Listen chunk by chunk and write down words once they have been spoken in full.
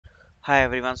Hi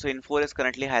everyone. So Infor is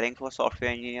currently hiring for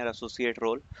software engineer associate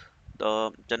role.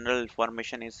 The general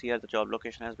information is here. The job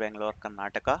location is Bangalore,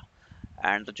 Karnataka,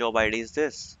 and the job ID is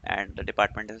this, and the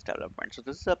department is development. So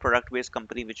this is a product-based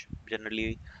company which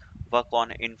generally work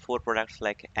on Infor products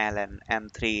like LN,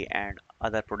 M3, and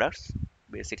other products,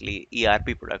 basically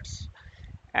ERP products.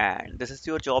 And this is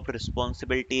your job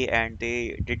responsibility, and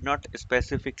they did not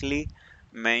specifically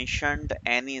mentioned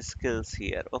any skills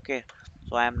here. Okay,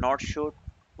 so I am not sure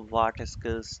what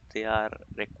skills they are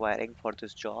requiring for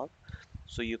this job,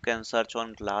 so you can search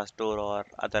on Glassdoor or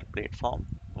other platform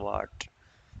what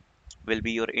will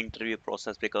be your interview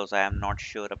process, because I am not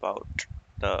sure about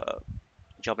the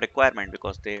job requirement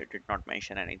because they did not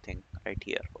mention anything right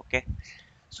here. Okay,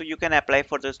 so you can apply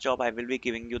for this job. I will be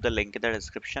giving you the link in the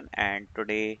description, and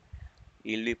today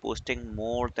you'll be posting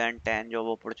more than 10 job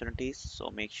opportunities,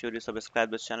 so make sure you subscribe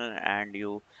this channel and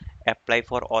you apply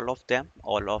for all of them.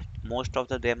 All of Most of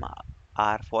them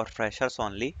are for freshers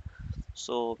only,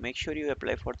 so make sure you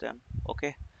apply for them.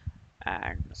 Okay,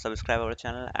 and subscribe our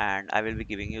channel, and I will be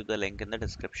giving you the link in the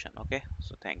description. Okay,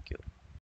 so thank you.